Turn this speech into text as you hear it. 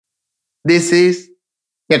This is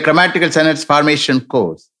a grammatical sentence formation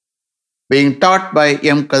course being taught by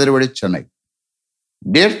M. Kadirvadi Chennai.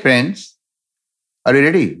 Dear friends, are you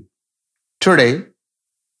ready? Today,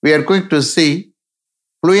 we are going to see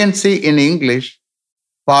Fluency in English,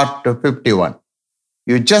 part 51.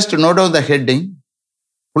 You just note down the heading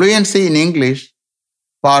Fluency in English,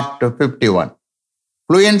 part 51.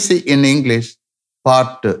 Fluency in English,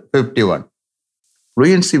 part 51.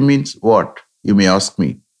 Fluency means what? You may ask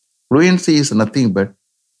me. Fluency is nothing but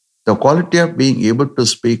the quality of being able to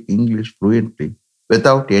speak English fluently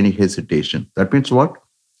without any hesitation. That means what?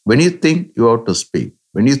 When you think, you have to speak.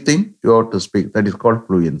 When you think, you have to speak. That is called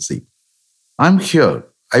fluency. I'm here.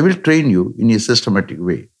 I will train you in a systematic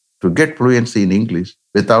way to get fluency in English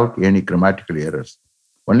without any grammatical errors.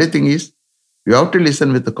 Only thing is, you have to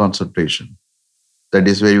listen with the concentration. That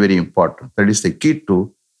is very, very important. That is the key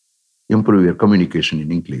to improve your communication in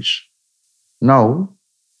English. Now,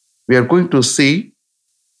 we are going to see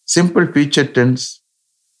simple future tense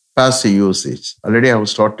passive usage. Already I have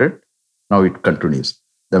started. Now it continues.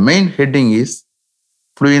 The main heading is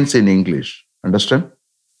fluency in English. Understand?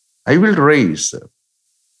 I will raise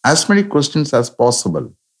as many questions as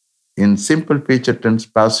possible in simple future tense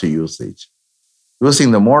passive usage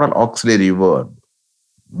using the modal auxiliary verb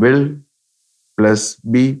will plus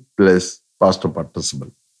be plus past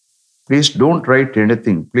participle. Please don't write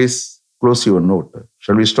anything. Please close your note.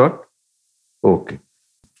 Shall we start? Okay.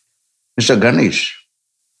 Mr. Ganesh,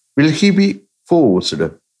 will he be forced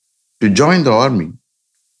to join the army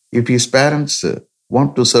if his parents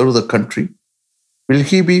want to serve the country? Will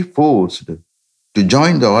he be forced to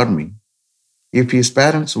join the army if his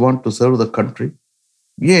parents want to serve the country?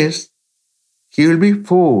 Yes, he will be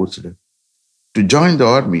forced to join the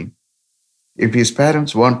army if his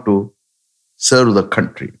parents want to serve the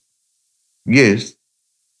country. Yes,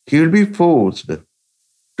 he will be forced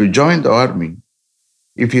to join the army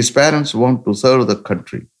if his parents want to serve the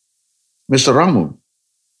country. Mr. Ramu,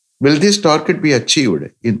 will this target be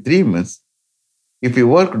achieved in 3 months if you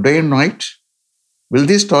work day and night? Will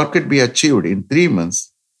this target be achieved in 3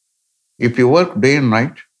 months if you work day and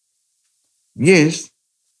night? Yes,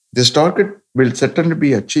 this target will certainly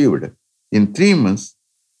be achieved in 3 months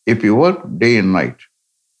if you work day and night.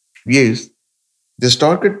 Yes, this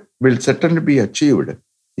target will certainly be achieved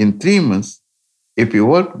in 3 months if you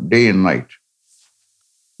work day and night.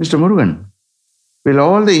 Mr. Murugan, will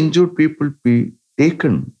all the injured people be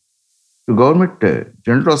taken to government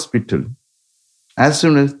general hospital as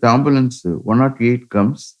soon as the ambulance 108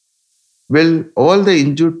 comes? Will all the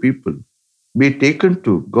injured people be taken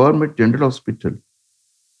to government general hospital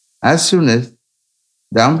as soon as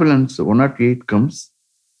the ambulance 108 comes?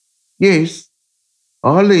 Yes,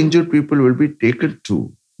 all the injured people will be taken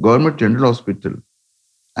to government general hospital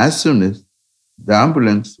as soon as the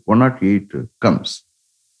ambulance 108 comes.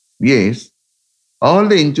 Yes, all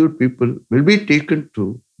the injured people will be taken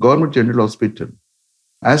to government general hospital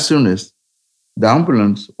as soon as the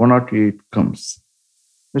ambulance 108 comes.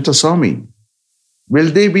 Mr. Swami,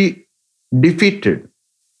 will they be defeated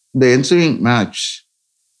in the ensuing match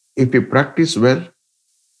if you practice well?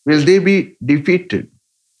 Will they be defeated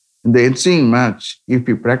in the ensuing match if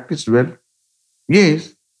you practice well?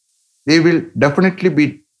 Yes, they will definitely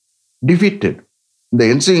be defeated in the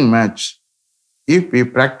ensuing match if we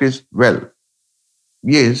practice well.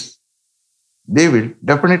 Yes, they will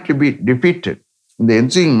definitely be defeated in the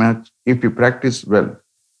ensuing match if you practice well.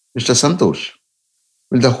 Mr. Santosh,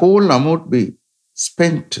 will the whole amount be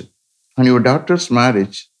spent on your daughter's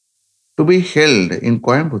marriage to be held in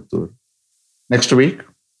Coimbatore next week?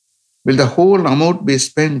 Will the whole amount be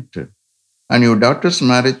spent on your daughter's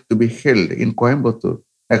marriage to be held in Coimbatore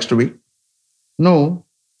next week? No,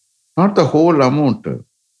 not the whole amount,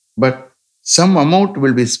 but some amount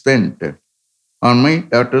will be spent on my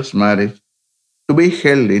daughter's marriage to be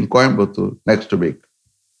held in Coimbatore next week.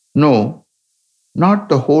 No, not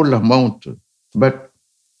the whole amount, but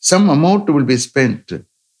some amount will be spent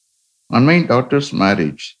on my daughter's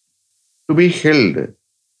marriage to be held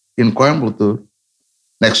in Coimbatore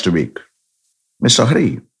next week. Mr.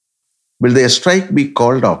 Hari, will the strike be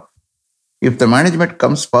called off if the management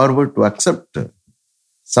comes forward to accept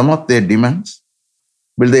some of their demands?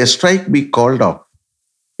 Will the strike be called off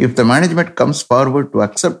if the management comes forward to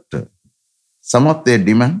accept some of their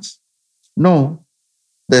demands? No,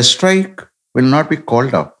 the strike will not be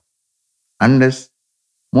called off unless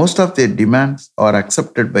most of their demands are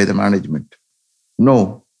accepted by the management.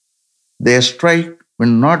 No, their strike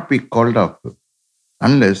will not be called off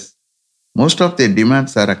unless most of their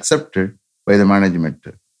demands are accepted by the management.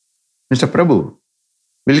 Mr. Prabhu,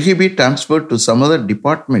 will he be transferred to some other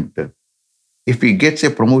department if he gets a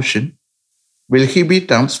promotion Will he be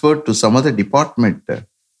transferred to some other department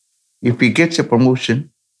if he gets a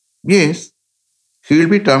promotion? Yes, he will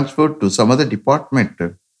be transferred to some other department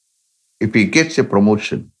if he gets a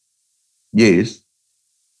promotion. Yes,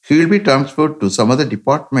 he will be transferred to some other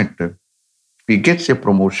department if he gets a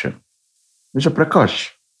promotion. Mr.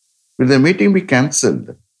 Prakash, will the meeting be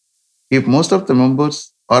cancelled if most of the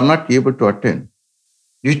members are not able to attend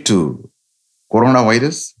due to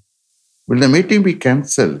coronavirus? Will the meeting be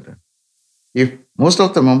cancelled if most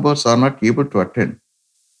of the members are not able to attend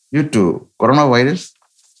due to coronavirus?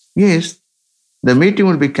 Yes, the meeting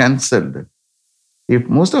will be cancelled if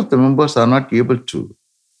most of the members are not able to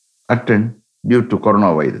attend due to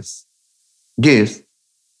coronavirus. Yes,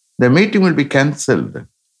 the meeting will be cancelled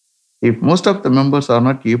if most of the members are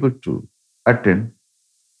not able to attend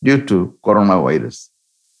due to coronavirus.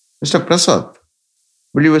 Mr. Prasad,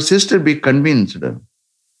 will your sister be convinced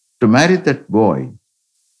to marry that boy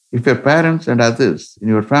if your parents and others in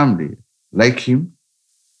your family like him?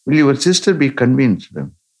 Will your sister be convinced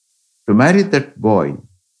to marry that boy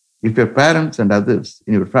if your parents and others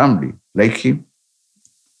in your family like him?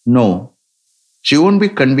 No, she won't be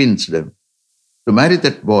convinced to marry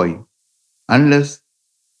that boy unless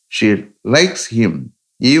she likes him,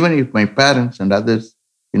 even if my parents and others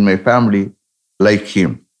in my family like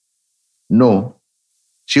him. No,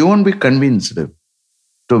 she won't be convinced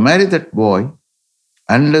to marry that boy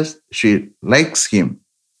unless she likes him,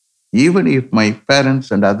 even if my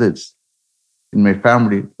parents and others in my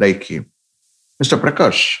family like him. Mr.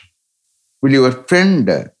 Prakash, will your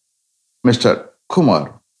friend Mr.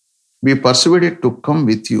 Kumar be persuaded to come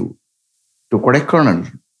with you to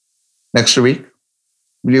Kodaikanal next week?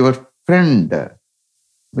 Will your friend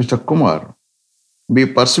Mr. Kumar be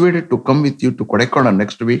persuaded to come with you to Kodaikanal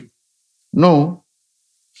next week? No,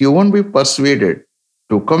 he won't be persuaded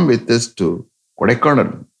to come with us to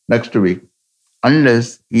Kodaikanal next week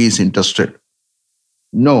unless he is interested.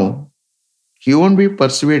 No, he won't be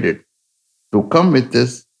persuaded to come with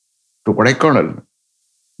us to Kodaikanal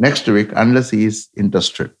next week unless he is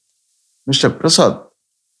interested. Mr. Prasad,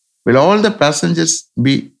 will all the passengers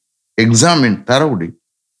be examined thoroughly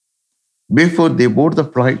before they board the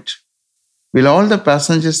flight? Will all the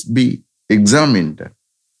passengers be examined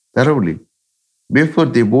thoroughly before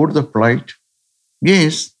they board the flight?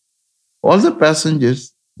 Yes, all the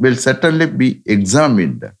passengers will certainly be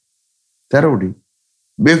examined thoroughly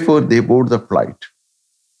before they board the flight.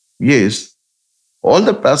 Yes, all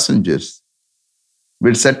the passengers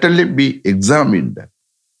will certainly be examined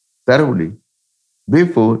thoroughly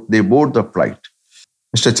before they board the flight.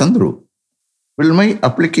 Mr. Chandru, will my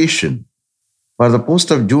application for the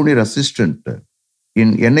post of junior assistant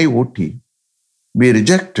in NIOT be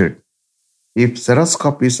rejected if Xerox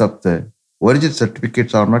copies of the original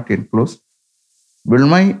certificates are not enclosed? Will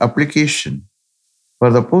my application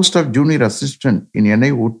for the post of junior assistant in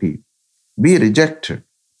NIOT be rejected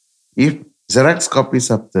if Xerox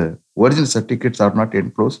copies of the original certificates are not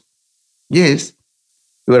enclosed? Yes,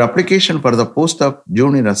 your application for the post of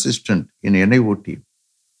junior assistant in NIOT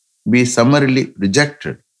be summarily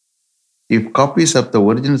rejected if copies of the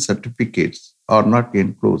original certificates are not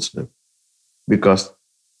enclosed because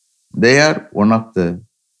they are one of the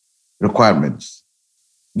requirements.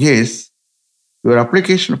 Yes, your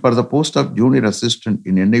application for the post of junior assistant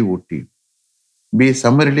in NIOT be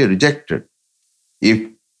summarily rejected if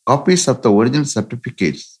copies of the original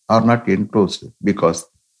certificates are not enclosed because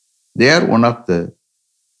they are one of the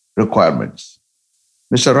requirements.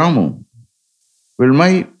 Mr. Ramu, will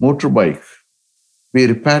my motorbike be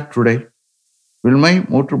repaired today? Will my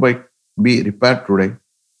motorbike be repaired today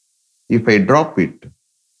if I drop it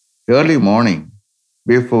early morning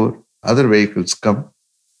before other vehicles come?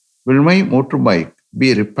 Will my motorbike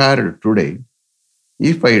be repaired today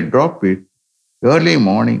if I drop it early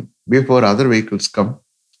morning before other vehicles come?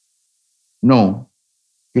 No,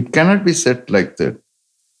 it cannot be said like that.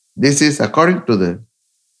 This is according to the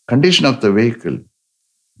condition of the vehicle,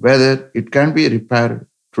 whether it can be repaired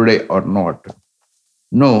today or not.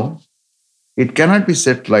 No, it cannot be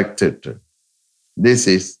said like that. This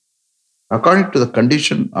is according to the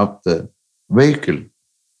condition of the vehicle,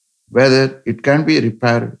 whether it can be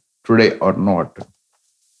repaired today or not.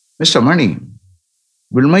 Mr. Mani,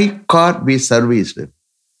 will my car be serviced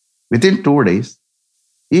within 2 days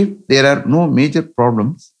if there are no major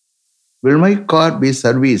problems? Will my car be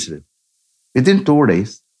serviced within 2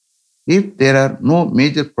 days if there are no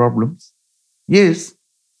major problems? Yes,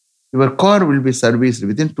 your car will be serviced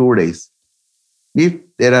within 2 days if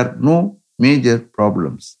there are no major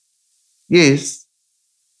problems. Yes,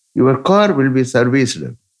 your car will be serviced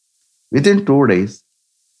within 2 days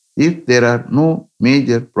if there are no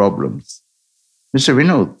major problems. Mr.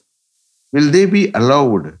 Vinod, will they be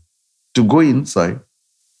allowed to go inside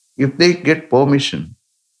if they get permission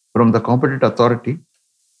from the competent authority?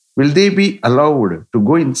 Will they be allowed to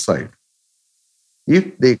go inside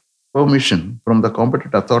if they get permission from the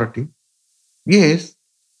competent authority? Yes,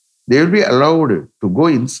 they will be allowed to go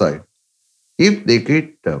inside if they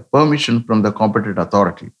get permission from the competent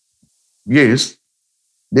authority. Yes,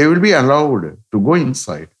 they will be allowed to go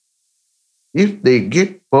inside if they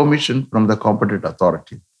get permission from the competent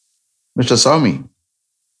authority. Mr. Swami,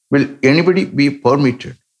 will anybody be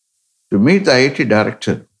permitted to meet the IT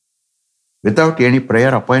director without any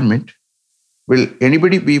prior appointment? Will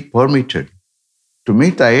anybody be permitted to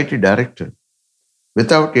meet the IT director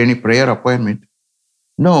without any prior appointment?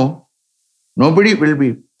 No, nobody will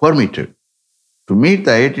be permitted to meet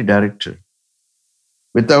the IT director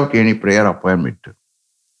without any prior appointment.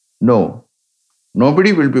 No,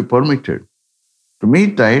 nobody will be permitted to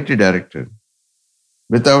meet the IT director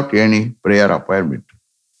without any prior appointment.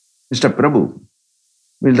 Mr. Prabhu,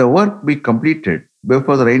 will the work be completed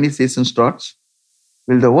before the rainy season starts?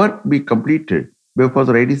 Will the work be completed before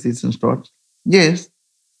the rainy season starts? Yes,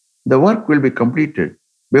 the work will be completed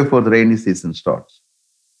before the rainy season starts.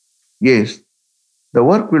 Yes, the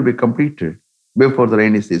work will be completed before the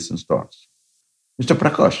rainy season starts. Mr.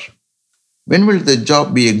 Prakash, when will the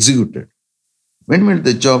job be executed? When will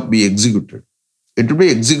the job be executed? It will be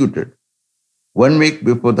executed 1 week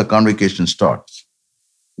before the convocation starts.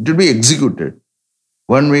 It will be executed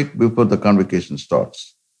 1 week before the convocation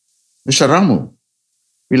starts. Mr. Ramu,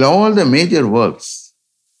 will all the major works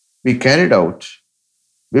be carried out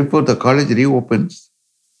before the college reopens?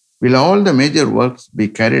 Will all the major works be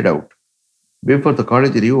carried out before the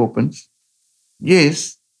college reopens?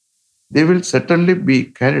 Yes, they will certainly be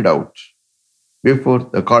carried out before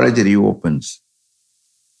the college reopens.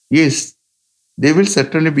 Yes, they will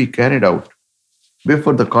certainly be carried out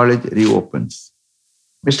before the college reopens.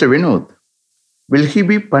 Mr. Vinod, will he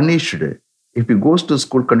be punished if he goes to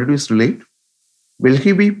school continuously late? Will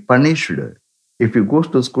he be punished if he goes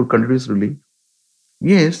to school continuously late?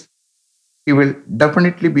 Yes, he will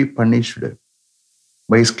definitely be punished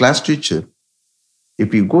by his class teacher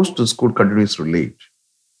if he goes to school continuously late.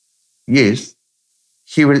 Yes,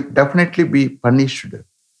 he will definitely be punished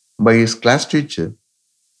by his class teacher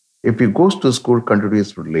if he goes to school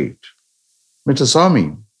continuously late. Mr.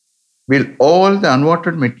 Swami, will all the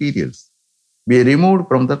unwanted materials be removed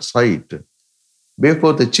from that site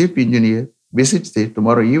before the chief engineer visits it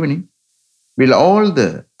tomorrow evening? Will all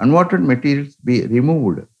the unwanted materials be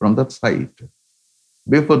removed from that site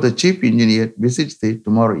before the chief engineer visits it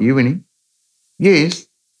tomorrow evening? Yes,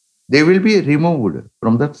 they will be removed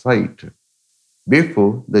from that site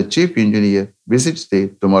before the chief engineer visits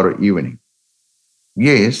it tomorrow evening.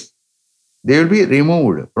 Yes, they will be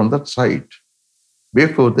removed from that site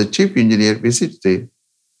before the chief engineer visits it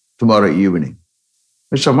tomorrow evening.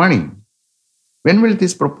 Mr. Mani, when will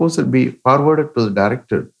this proposal be forwarded to the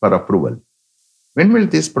director for approval? When will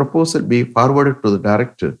this proposal be forwarded to the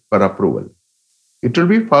director for approval? It will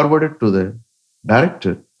be forwarded to the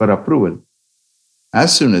director for approval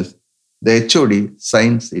as soon as the HOD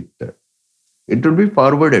signs it. It will be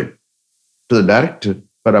forwarded to the director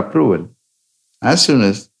for approval as soon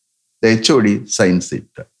as the HOD signs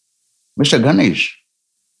it. Mr. Ganesh,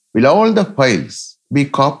 will all the files be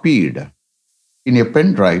copied in a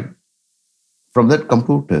pen drive from that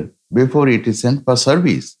computer before it is sent for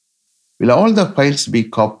service? Will all the files be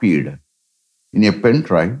copied in a pen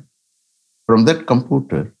drive from that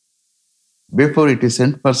computer before it is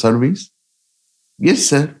sent for service? Yes,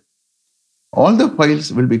 sir. All the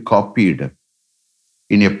files will be copied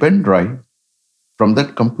in a pen drive from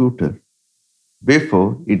that computer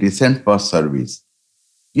before it is sent for service.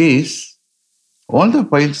 Yes, all the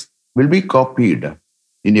files will be copied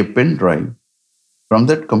in a pen drive from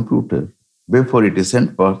that computer before it is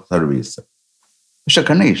sent for service. Mr.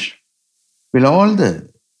 Ganesh, will all the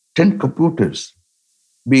 10 computers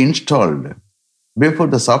be installed before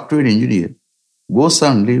the software engineer goes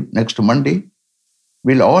on leave next Monday?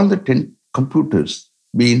 Will all the 10 computers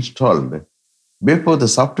be installed before the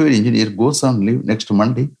software engineer goes on leave next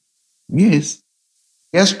Monday? Yes,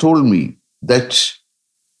 he has told me that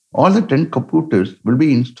all the 10 computers will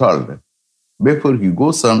be installed before he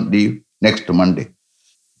goes on leave next Monday.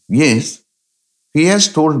 Yes, he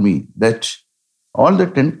has told me that all the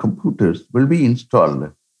 10 computers will be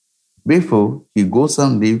installed before he goes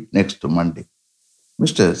on leave next Monday.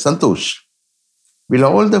 Mr. Santosh, will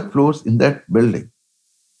all the floors in that building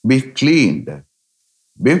be cleaned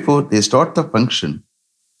before they start the function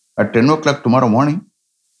at 10 o'clock tomorrow morning?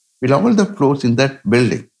 Will all the floors in that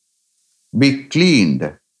building be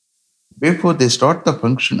cleaned before they start the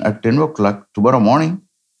function at 10 o'clock tomorrow morning?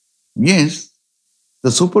 Yes,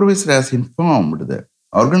 the supervisor has informed the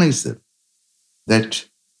organizer that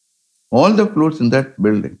all the floors in that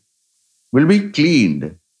building will be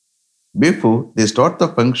cleaned before they start the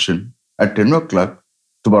function at 10 o'clock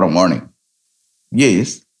tomorrow morning.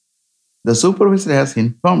 Yes, the supervisor has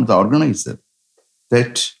informed the organizer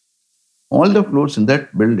that all the floors in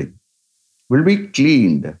that building will be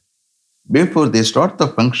cleaned before they start the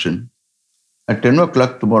function at 10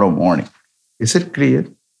 o'clock tomorrow morning. Is it clear?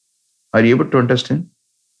 Are you able to understand?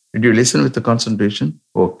 Did you listen with the concentration?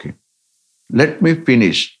 Okay. Let me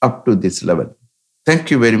finish up to this level.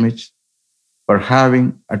 Thank you very much for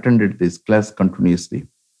having attended this class continuously.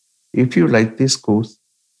 If you like this course,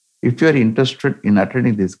 if you are interested in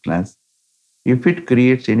attending this class, if it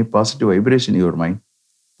creates any positive vibration in your mind,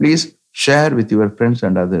 please share with your friends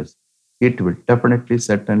and others. It will definitely,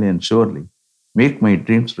 certainly, and surely make my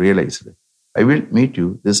dreams realized. I will meet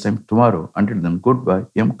you this time tomorrow. Until then, goodbye.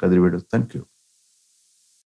 M. Kadrivedu. Thank you.